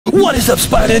What is up,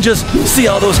 Spy Ninjas? See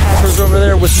all those hackers over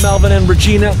there with Melvin and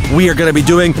Regina? We are gonna be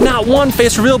doing not one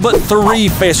face reveal, but 3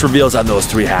 face reveals on those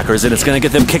 3 hackers, and it's gonna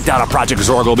get them kicked out of Project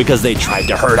Zorgo because they tried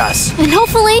to hurt us. And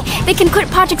hopefully, they can quit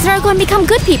Project Zorgo and become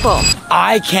good people.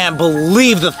 I can't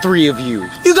believe the 3 of you.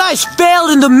 You guys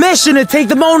failed in the mission to take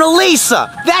the Mona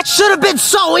Lisa. That should have been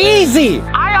so easy.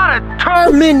 I ought to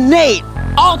terminate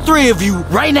all 3 of you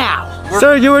right now.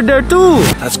 Sir, you were there too.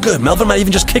 That's good. Melvin might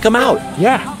even just kick him out.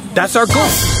 Yeah, that's our goal.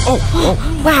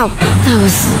 Wow, that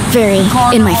was very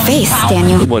in my face,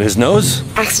 Daniel. What, his nose?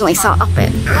 Accidentally saw up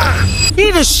it. You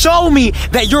need to show me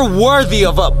that you're worthy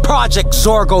of a Project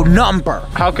Zorgo number.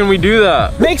 How can we do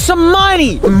that? Make some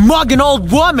money, mug an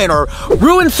old woman, or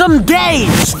ruin some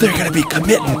days. They're gonna be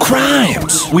committing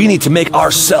crimes. We need to make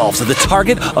ourselves the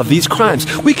target of these crimes.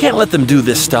 We can't let them do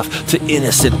this stuff to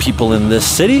innocent people in this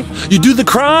city. You do the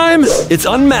crime, it's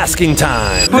unmasking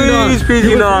time. Please,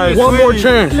 PG9. One more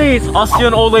chance. Please, I'll steal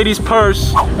an old lady's purse.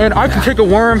 And I can take a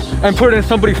worm and put it in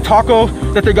somebody's taco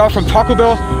that they got from Taco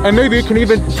Bell, and maybe it can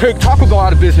even take Taco Bell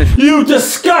out of business. You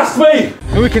disgust me!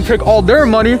 And we can take all their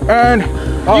money and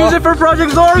Use it for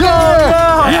Project Zorgo!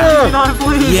 Yeah.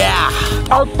 Please. Yeah.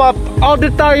 I'll pop all the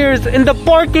tires in the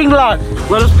parking lot.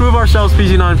 Let us prove ourselves,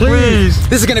 PG9, please.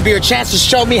 This is gonna be your chance to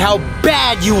show me how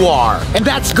bad you are. And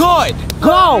that's good.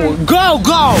 Go, go,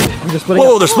 go.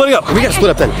 Whoa, they're splitting up. We gotta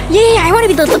split up then. Yeah, I want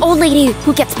to be the old lady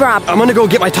who gets robbed. I'm gonna go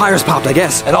get my tires popped, I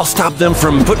guess. And I'll stop them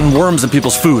from putting worms in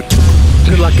people's food.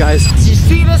 Good luck, guys. Did you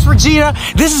see this, Regina?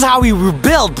 This is how we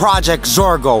rebuild Project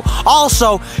Zorgo.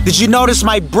 Also, did you notice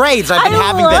my braids? I've been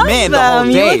having them in the whole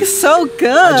day. You look so good.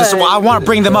 I want to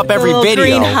bring them up every Little video.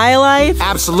 Green highlights.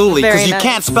 Absolutely, because Very you nice.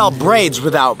 can't spell braids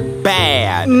without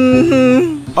bad.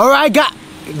 Mm-hmm. All right,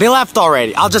 they left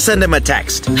already. I'll just send them a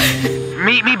text.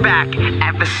 Meet me back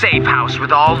at the safe house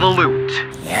with all the loot.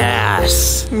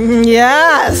 Yes.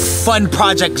 Yes. Fun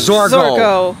Project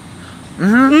Zorgo.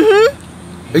 Zorgo.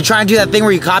 Are you trying to do that thing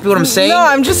where you copy what I'm saying? No,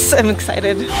 I'm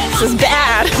excited. This is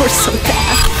bad. We're so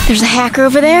bad. There's a hacker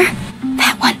over there.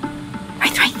 That one.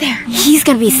 Right there. He's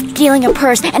gonna be stealing a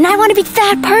purse, and I want to be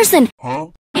that person. Huh?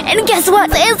 And guess what?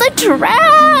 It's a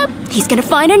trap! He's gonna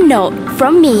find a note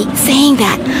from me saying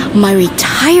that my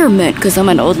retirement, because I'm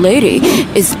an old lady,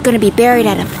 is gonna be buried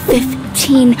at a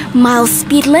 15-mile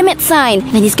speed limit sign.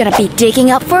 Then he's gonna be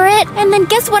digging up for it. And then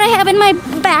guess what I have in my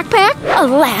backpack? A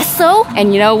lasso.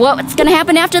 And you know what's gonna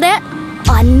happen after that?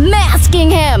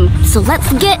 Unmasking him. So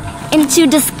let's get into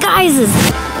disguises.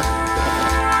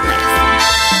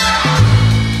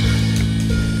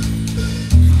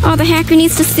 All the hacker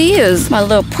needs to see is my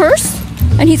little purse.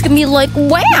 And he's gonna be like,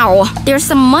 wow, there's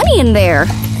some money in there.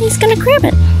 And he's gonna grab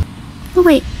it. Oh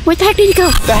wait, where the heck did he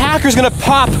go? The hacker's gonna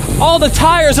pop all the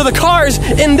tires of the cars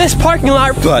in this parking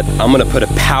lot. But I'm gonna put a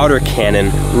powder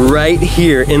cannon right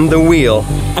here in the wheel,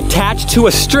 attached to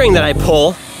a string that I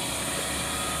pull.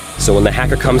 So when the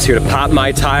hacker comes here to pop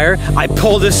my tire, I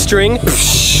pull this string,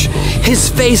 his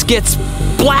face gets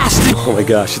blasted. Oh my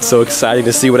gosh, it's so exciting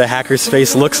to see what a hacker's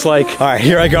face looks like. All right,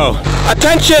 here I go.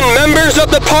 Attention, members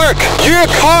of the park. Your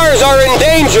cars are in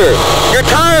danger. Your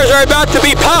tires are about to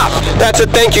be popped. That's it,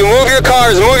 thank you. Move your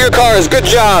cars, good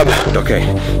job. Okay,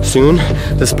 soon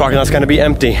this parking lot's gonna be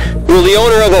empty. Will the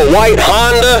owner of a white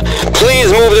Honda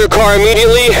please move their car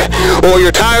immediately or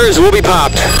your tires will be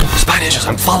popped. Spy Ninjas,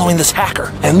 I'm following this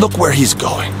hacker, and look where he's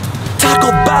going.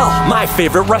 Taco Bell, my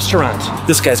favorite restaurant.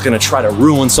 This guy's gonna try to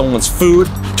ruin someone's food.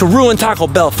 To ruin Taco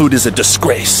Bell food is a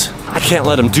disgrace. I can't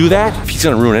let him do that. If he's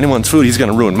gonna ruin anyone's food, he's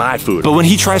gonna ruin my food. But when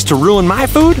he tries to ruin my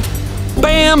food,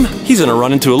 bam, he's gonna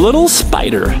run into a little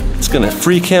spider. It's gonna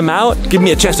freak him out, give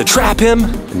me a chance to trap him,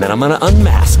 and then I'm gonna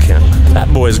unmask him.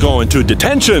 That boy's going to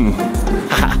detention.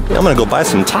 I'm gonna go buy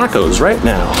some tacos right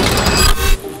now.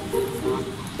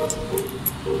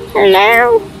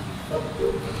 Hello?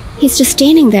 He's just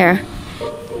standing there.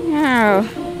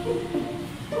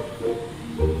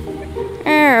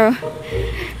 Oh,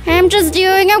 I'm just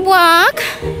doing a walk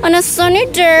on a sunny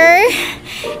day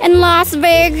in Las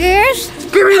Vegas.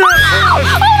 Give me that! Oh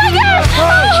my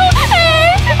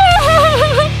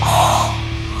God!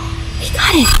 He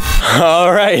got it.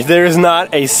 All right, there is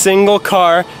not a single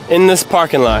car in this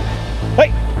parking lot.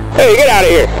 Hey, get out of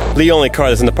here. The only car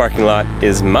that's in the parking lot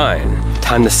is mine.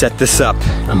 Time to set this up.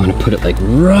 I'm gonna put it like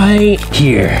right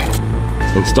here.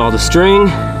 Install the string.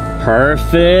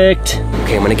 Perfect.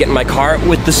 Okay, I'm gonna get in my car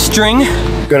with the string.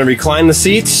 Gonna recline the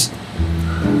seats.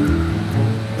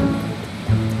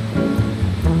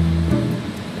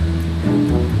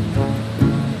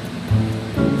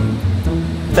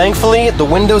 Thankfully, the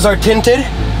windows are tinted.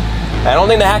 I don't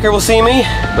think the hacker will see me,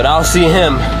 but I'll see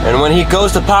him. And when he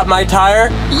goes to pop my tire,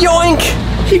 yoink!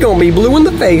 He gonna be blue in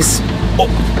the face. Oh.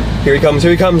 Here he comes,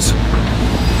 here he comes.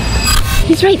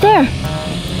 He's right there.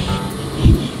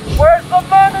 Where's the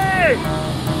money?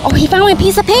 Oh, he found a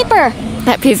piece of paper.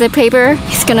 That piece of paper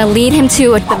is gonna lead him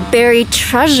to the buried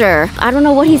treasure. I don't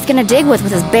know what he's gonna dig with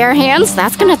his bare hands.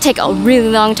 That's gonna take a really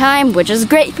long time, which is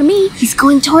great for me. He's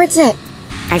going towards it.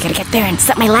 I gotta get there and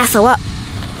set my lasso up.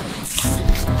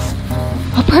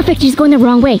 Oh, perfect. He's going the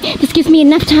wrong way. This gives me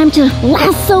enough time to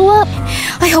lasso up.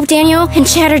 I hope Daniel and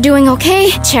Chad are doing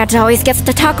okay. Chad always gets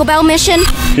the Taco Bell mission.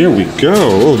 Here we go.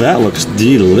 Oh, that looks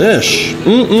delish.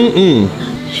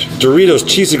 Doritos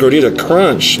Cheesy Gordita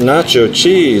Crunch, Nacho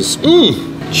Cheese.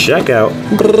 Check out.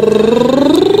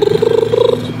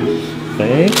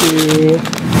 Thank you.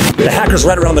 The hacker's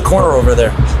right around the corner over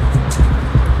there.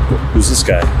 Who's this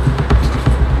guy?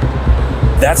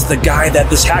 That's the guy that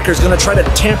this hacker's gonna try to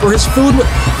tamper his food with.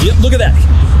 Yep, look at that.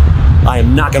 I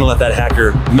am not gonna let that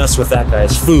hacker mess with that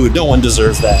guy's food. No one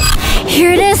deserves that.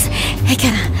 Here it is. I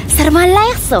gotta set up my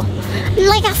lasso.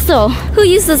 Lasso. Who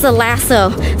uses a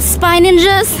lasso? Spy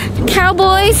ninjas?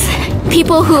 Cowboys?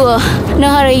 People who know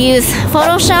how to use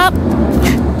Photoshop?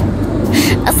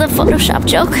 That's a Photoshop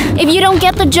joke. If you don't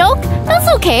get the joke, that's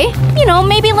okay. You know,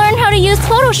 maybe learn how to use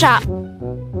Photoshop.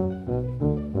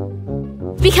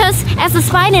 Because as a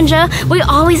spy ninja, we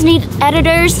always need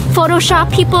editors,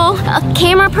 Photoshop people, a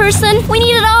camera person. We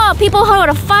need it all. People how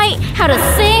to fight, how to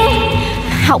sing.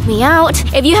 Help me out.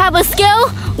 If you have a skill,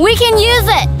 we can use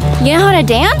it. You know how to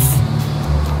dance?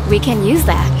 We can use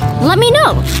that. Let me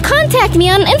know. Contact me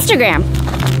on Instagram.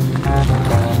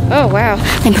 Oh, wow.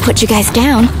 Let me put you guys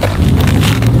down.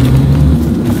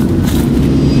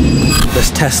 This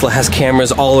Tesla has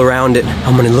cameras all around it.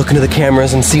 I'm gonna look into the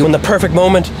cameras and see when the perfect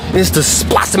moment is to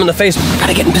splash them in the face.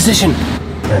 Gotta get in position.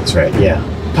 That's right, yeah.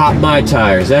 Pop my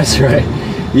tires, that's right.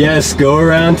 Yes, go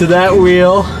around to that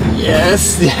wheel.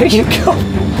 Yes, there you go.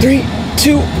 3,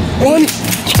 2, 1.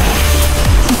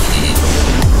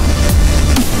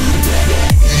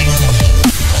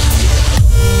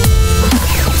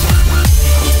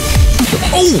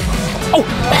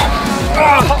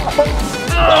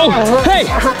 Oh, hey,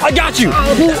 I got you.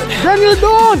 Daniel,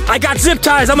 don't. I got zip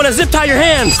ties. I'm gonna zip tie your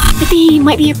hands. I think he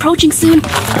might be approaching soon.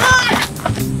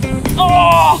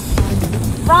 Oh,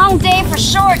 Wrong day for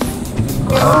short.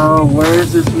 Oh,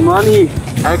 where's this money?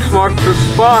 X marks the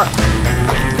spot.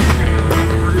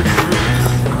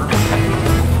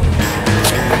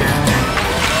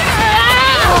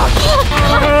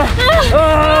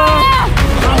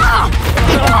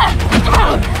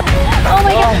 Oh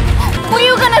my god. Were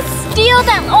you gonna steal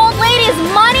that old lady's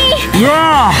money?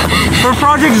 Yeah, for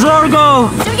Project Zorgo.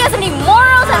 Do you guys have any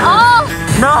morals at all?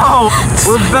 No,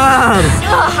 we're bad.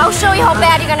 Ugh, I'll show you how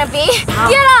bad you're gonna be.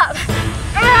 Get up!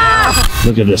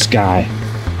 Look at this guy.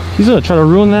 He's gonna try to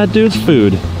ruin that dude's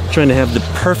food. Trying to have the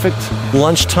perfect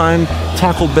lunchtime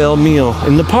Taco Bell meal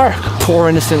in the park. Poor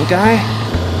innocent guy.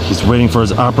 He's waiting for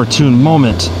his opportune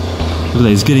moment. Look at that,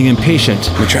 he's getting impatient.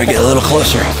 Let me try to get a little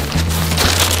closer.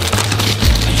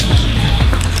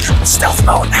 Stealth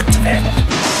mode activated.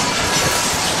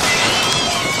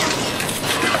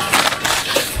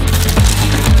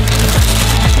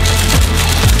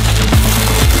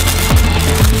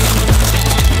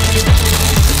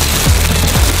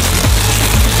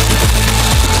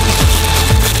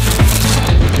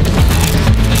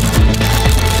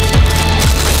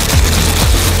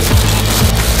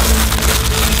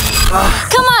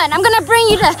 Come on, I'm gonna bring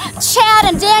you to Chad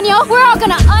and Daniel. We're all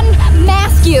gonna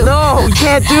unmask you. No, we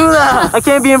can't do that. I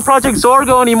can't be in Project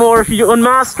Zorgo anymore if you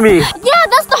unmask me. Yeah,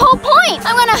 that's the whole point.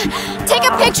 I'm gonna take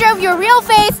a picture of your real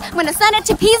face. I'm gonna send it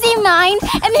to PZ9,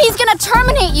 and then he's gonna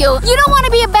terminate you. You don't want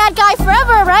to be a bad guy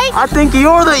forever, right? I think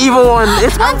you're the evil one.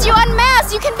 Once you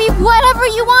unmask, you can be whatever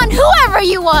you want, whoever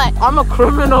you want. I'm a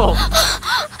criminal.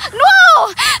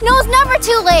 No, it's never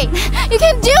too late. You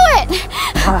can do it.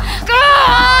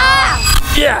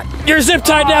 yeah, you're zip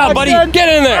tied now, buddy. Get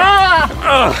in there.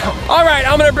 All right,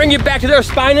 I'm gonna bring you back to their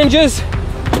spy ninjas.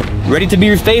 Ready to be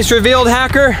your face revealed,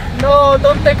 hacker? No,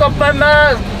 don't take off my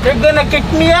mask. They're gonna kick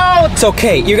me out. It's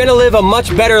okay. You're gonna live a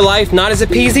much better life, not as a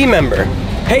PZ member.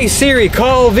 Hey Siri,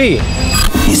 call V.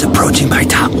 He's approaching my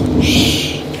taco.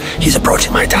 He's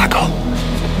approaching my taco.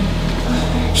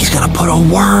 He's gonna put a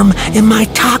worm in my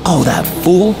taco, that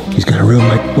fool. He's gonna ruin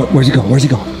my... Where's he going? Where's he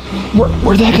going?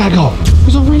 Where'd that guy go?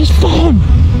 He's over on his phone.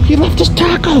 He left his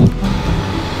taco.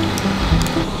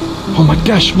 Oh my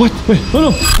gosh, what? Wait, oh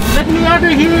no. Let me out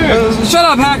of here. Shut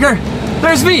up, hacker.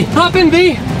 There's V. Hop in,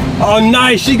 V. Oh,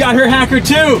 nice. She got her hacker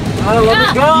too.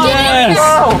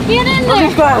 Yes. Get in there.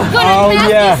 Oh,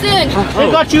 yeah.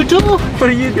 I got you too. What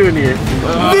are you doing here?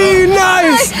 Be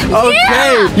nice.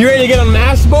 Okay. You ready to get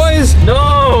unmasked, boys?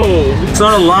 No, it's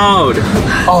not allowed.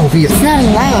 Oh, It's not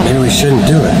allowed. maybe we shouldn't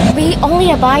do it. We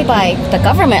only abide by the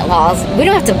government laws. We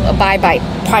don't have to abide by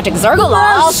Project Zorgo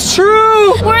laws. That's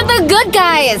true. We're the good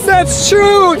guys. That's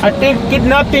true. I think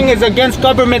kidnapping is against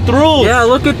government rules. Yeah,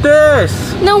 look at this.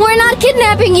 No, we're not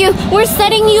kidnapping you. We're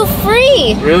setting you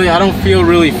free. Really, I don't feel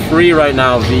really free right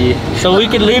now, V. So we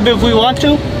can leave if we want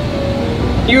to?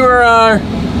 You're,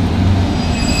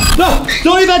 No,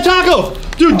 don't eat that taco.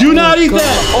 Dude, do not eat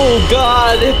that. Oh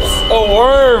God, it's a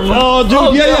worm. Oh,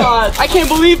 dude, yeah. I can't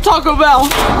believe Taco Bell.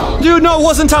 Dude, no, it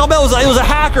wasn't Taco Bell. It was a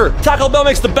hacker. Taco Bell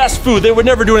makes the best food. They would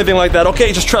never do anything like that,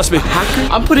 okay? Just trust me.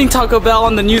 I'm putting Taco Bell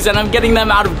on the news and I'm getting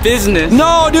them out of business.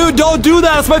 No, dude, don't do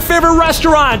that. It's my favorite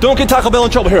restaurant. Don't get Taco Bell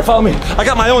in trouble. Here, follow me. I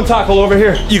got my own taco over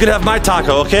here. You can have my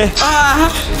taco, okay?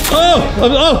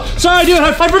 Oh, sorry, dude.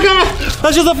 I forgot.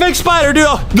 That's just a fake spider, dude.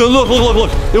 No, look.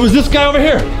 It was this guy over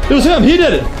here. It was him. He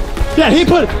did it. Yeah, he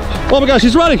put it. Oh my gosh,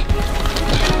 he's running.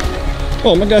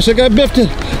 Oh my gosh, that guy biffed it.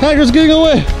 Hacker's getting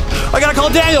away. I gotta call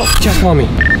Daniel. Chad, call me.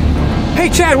 Hey,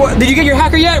 Chad, did you get your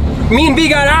hacker yet? Me and B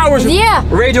got ours. Yeah.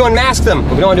 We're ready to unmask them.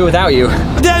 We don't want to do it without you.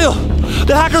 Daniel,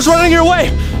 the hacker's running your way.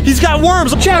 He's got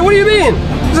worms. Chad, what do you mean?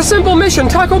 It's a simple mission,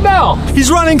 Taco Bell. He's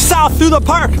running south through the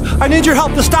park. I need your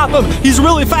help to stop him. He's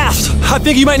really fast. I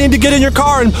think you might need to get in your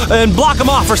car and block him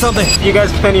off or something. You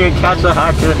guys can't even catch the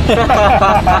hacker.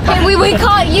 Hey, we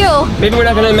caught you. Maybe we're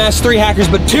not gonna unmask 3 hackers,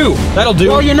 but 2. That'll do.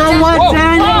 Well, you know what, Whoa.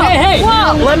 Daniel? Hey.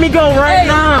 Whoa. Let me go right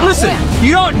now. Listen,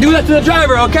 you don't do that to the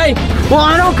driver, okay? Well,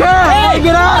 I don't care. Hey,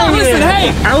 get out of listen, here. hey.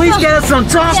 At least get us some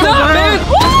Taco Stop, man.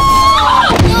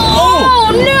 Bell.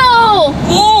 Oh no.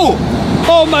 Oh!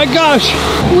 Oh my gosh.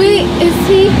 Wait, is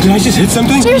he? Did I just hit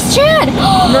something? There's Chad.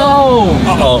 No.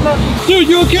 Uh-oh. Dude,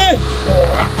 you okay?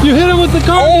 You hit him with the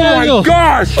car, Daniel. Oh my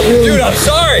gosh! Dude, I'm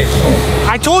sorry.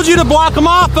 I told you to block him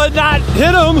off, but not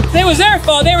hit him. It was their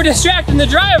fault. They were distracting the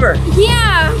driver.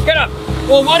 Yeah. Get up.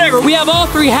 Well, whatever. We have all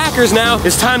 3 hackers now.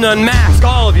 It's time to unmask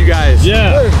all of you guys.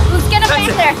 Yeah. Let's get him back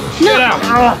there. Get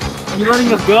out. You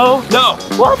letting us go? No.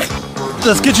 What?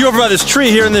 Let's get you over by this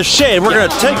tree here in this shade. We're gonna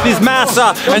take these masks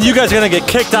off, and you guys are gonna get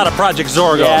kicked out of Project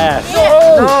Zorgo. Yes.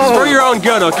 It's for your own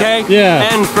good, okay? Yeah.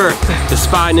 And for the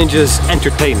Spy Ninjas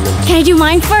entertainment. Can I do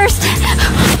mine first?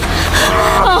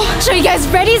 Oh, so you guys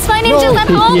ready, Spy Ninjas at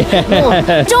home?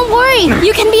 Yeah. Don't worry,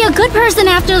 you can be a good person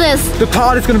after this. The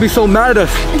pod is gonna be so mad at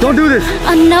us. Don't do this.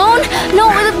 Unknown? No,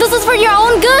 this is for your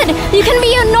own good. You can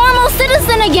be a normal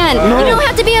citizen again. No. You don't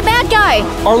have to be a bad guy.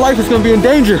 Our life is gonna be in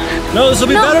danger. No, this will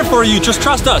be No. better for you. Just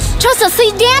trust us. Trust us.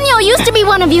 See, Daniel used to be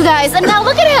one of you guys, and now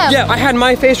look at him. Yeah, I had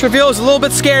my face reveal. It was a little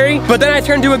bit scary, but then I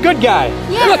turned to a good guy.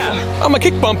 Yeah. Look, I'm a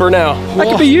kick bumper now. That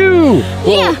could be you.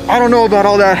 Yeah. I don't know about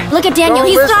all that. Look at Daniel.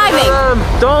 He's thriving.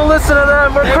 Don't listen to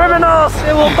them. We're criminals.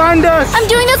 They will find us. I'm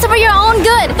doing this for your own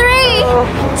good. 3,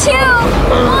 2, 1.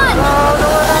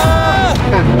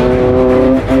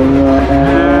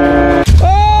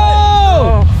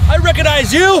 Oh! I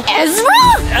recognize you. Ezra?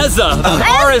 Ezra. The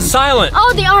R is silent.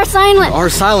 Oh, they are silent. Are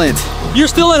silent. You're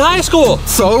still in high school.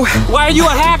 So, Why are you a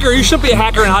hacker? You shouldn't be a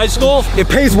hacker in high school. it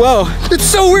pays well. It's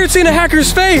so weird seeing a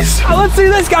hacker's face. Oh, let's see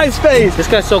this guy's face. This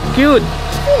guy's so cute.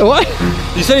 What?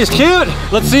 You said he's cute?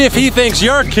 Let's see if he thinks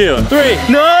you're cute. 3.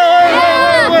 No.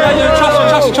 Yeah,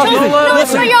 trust me. Trust me.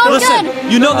 Listen, For your own listen.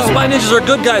 good. You know the Spy Ninjas are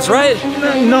good guys, right?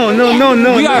 No.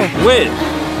 We are. Wait.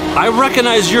 I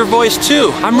recognize your voice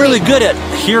too. I'm really good at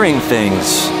hearing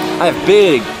things. I have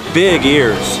big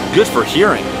ears. Good for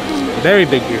hearing. Very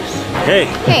big ears. Hey,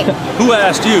 Hey. who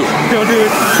asked you? Don't do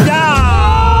it.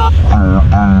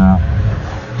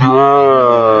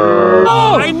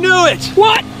 Oh, I knew it.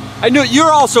 What? I knew it.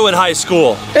 You're also in high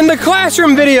school. In the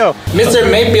classroom video. Mr.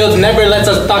 Mayfield never lets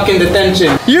us talk in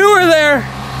detention. You were there.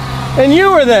 And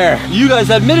you were there. You guys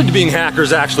admitted to being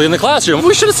hackers actually in the classroom.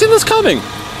 We should have seen this coming.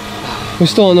 We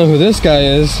still don't know who this guy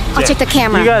is. I'll check the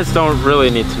camera. You guys don't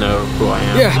really need to know who I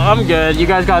am. Yeah. I'm good. You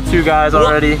guys got 2 guys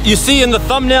already. Well, you see in the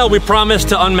thumbnail, we promised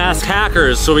to unmask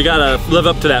hackers, so we gotta live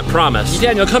up to that promise.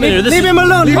 Daniel, come in here. Leave him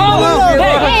alone. Leave him alone.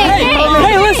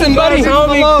 Hey, listen, buddy.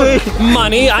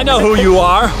 Money, I know who you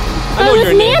are. I know Oh, your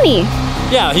it's name. Manny.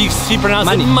 Yeah, he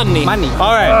pronounced it money.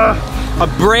 All right. A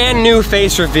brand new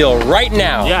face reveal right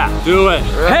now. Yeah, do it.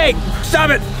 Hey, stop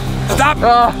it. Stop.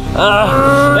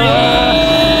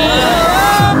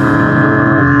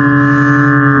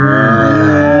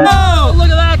 Oh, look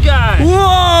at that guy.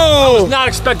 Whoa. Not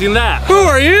expecting that. Who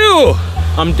are you?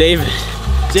 I'm David.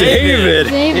 David.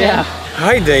 David. Yeah.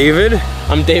 Hi, David.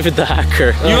 I'm David the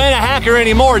hacker. You ain't a hacker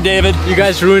anymore, David. You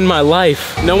guys ruined my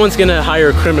life. No one's gonna hire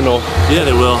a criminal. Yeah,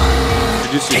 they will.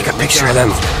 Take a picture of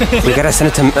them. We gotta send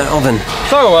it to Melvin.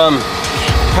 So,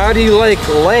 how do you like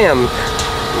lamb?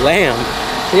 Lamb?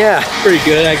 Yeah. Pretty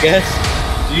good, I guess.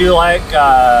 Do you like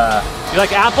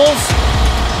apples?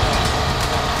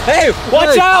 Hey,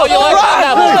 Watch out! You like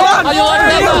apples? Run!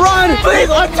 Run! Please,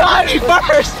 untie me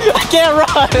first! I can't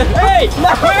run! Hey!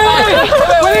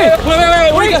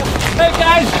 Wait! Hey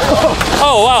guys!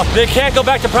 Oh wow, they can't go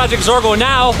back to Project Zorgo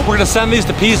now. We're gonna send these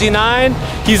to PZ9.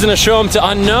 He's gonna show them to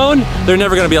Unknown. They're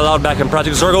never gonna be allowed back in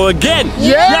Project Zorgo again.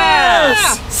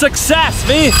 Yes! Success,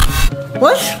 V!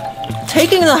 What's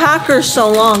taking the hackers so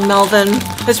long, Melvin?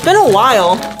 It's been a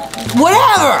while.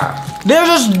 Whatever! They're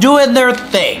just doing their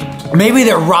thing. Maybe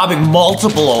they're robbing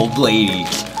multiple old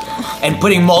ladies and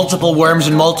putting multiple worms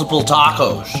in multiple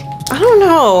tacos. I don't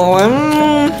know.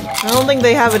 I don't think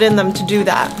they have it in them to do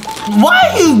that.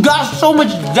 Why you got so much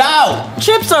doubt?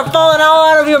 Chips are falling all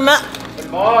out of your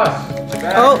mouth. Boss!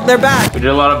 Oh, they're back. We did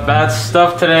a lot of bad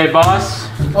stuff today, boss.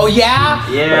 Oh yeah?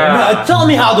 Yeah. Tell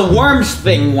me how the worms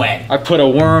thing went. I put a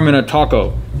worm in a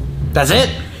taco. That's it?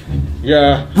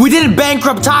 Yeah. We didn't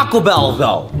bankrupt Taco Bell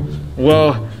though.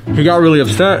 Well, he got really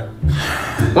upset.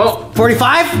 Well,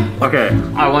 45? okay,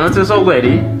 I went up to this old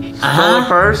lady, stole her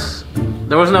purse.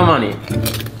 There was no money,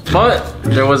 but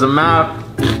there was a map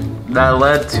that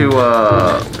led to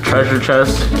a treasure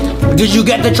chest. Did you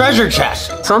get the treasure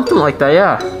chest? Something like that,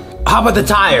 yeah. How about the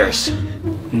tires?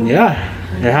 Yeah,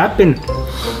 it happened.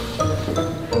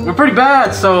 We're pretty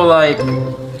bad, so like,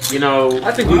 you know.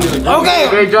 I think we did a Okay,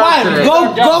 great job fine. today.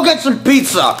 Go get some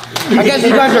pizza. I guess you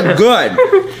guys are good.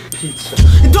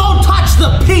 Don't touch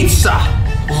the pizza.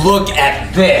 Look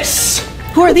at this.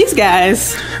 Who are these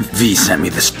guys? V sent me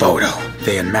this photo.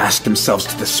 They unmasked themselves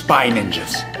to the Spy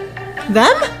Ninjas.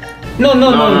 Them? No.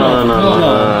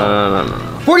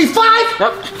 45?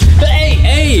 Yep.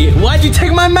 Hey, why'd you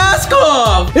take my mask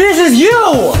off? This is you!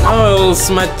 Oh, it's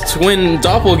my twin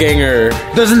doppelganger.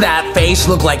 Doesn't that face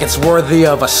look like it's worthy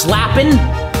of a slapping?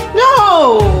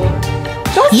 No!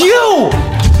 Don't You!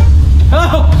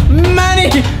 Oh,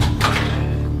 Manny!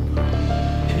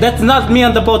 That's not me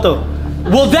on the photo.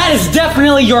 Well, that is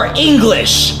definitely your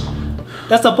English.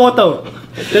 That's a photo.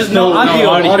 There's no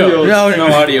audio. No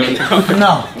audio.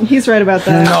 No. He's right about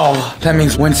that. No. That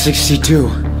means 162.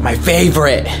 My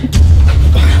favorite.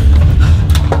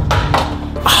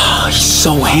 Oh, he's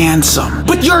so handsome.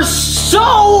 But you're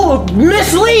so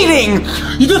misleading.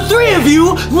 The three of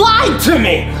you lied to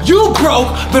me. You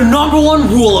broke the #1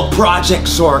 rule of Project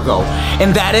Zorgo.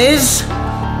 And that is...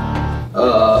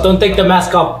 Don't take the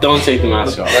mask off. Don't take the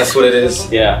mask off. That's what it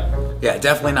is. Yeah. Yeah,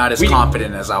 definitely not as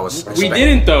confident as I was expecting. We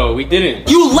didn't though. We didn't.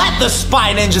 You let the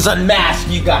Spy Ninjas unmask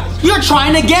you guys. You're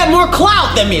trying to get more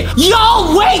clout than me.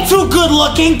 Y'all way too good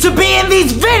looking to be in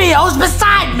these videos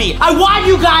beside me. I want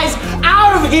you guys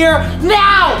out of here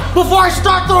now before I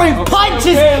start throwing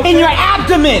punches in your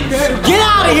abdomens. Get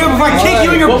out of here before I kick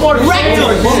you in your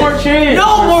rectum. One more chance.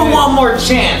 No more one more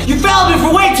chance. You failed me for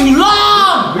way too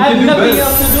long. I have nothing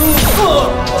else to do.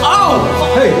 Oh.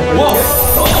 Hey. Whoa.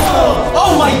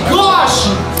 Oh my gosh.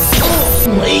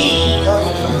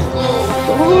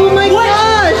 Oh my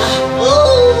gosh!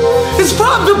 It's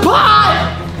from the pot.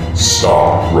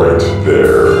 Stop right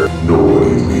there.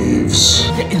 Nobody leaves.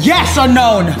 Yes,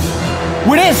 Unknown.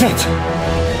 What is it?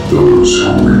 Those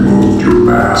who removed your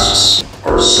masks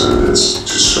are sentenced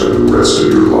to spend the rest of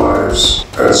your lives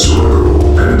at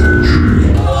Zorgo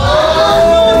Penitentiary.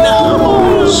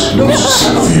 Those who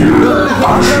severe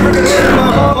punishment camp.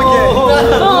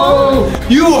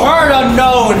 You heard,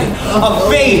 Unknown. A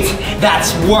fate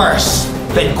that's worse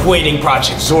than quitting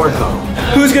Project Zorgo.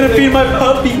 Who's gonna feed my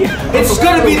puppy? It's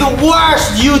gonna be the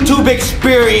worst YouTube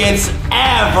experience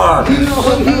ever.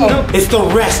 It's the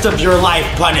rest of your life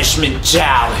punishment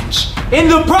challenge. In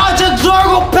the Project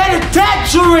Zorgo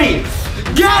Penitentiary!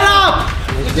 Get up!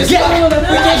 Get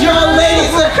your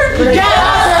lasers! Get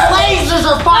up! Your lasers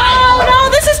are fine! Oh no,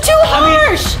 this is too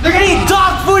harsh! They're gonna eat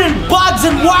dog food and bugs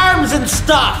and worms and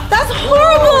stuff! That's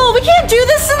horrible! We can't do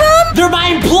this to them! They're my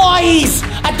employees!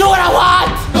 I do what I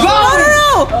want!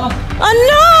 No!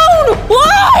 Unknown!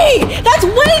 Why? That's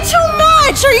way too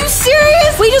much! Are you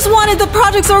serious? We just wanted the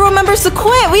Project Zorgo members to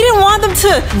quit. We didn't want them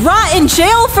to rot in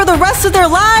jail for the rest of their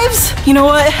lives. You know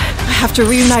what? I have to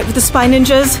reunite with the Spy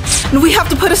Ninjas, and we have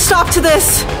to put a stop to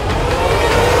this.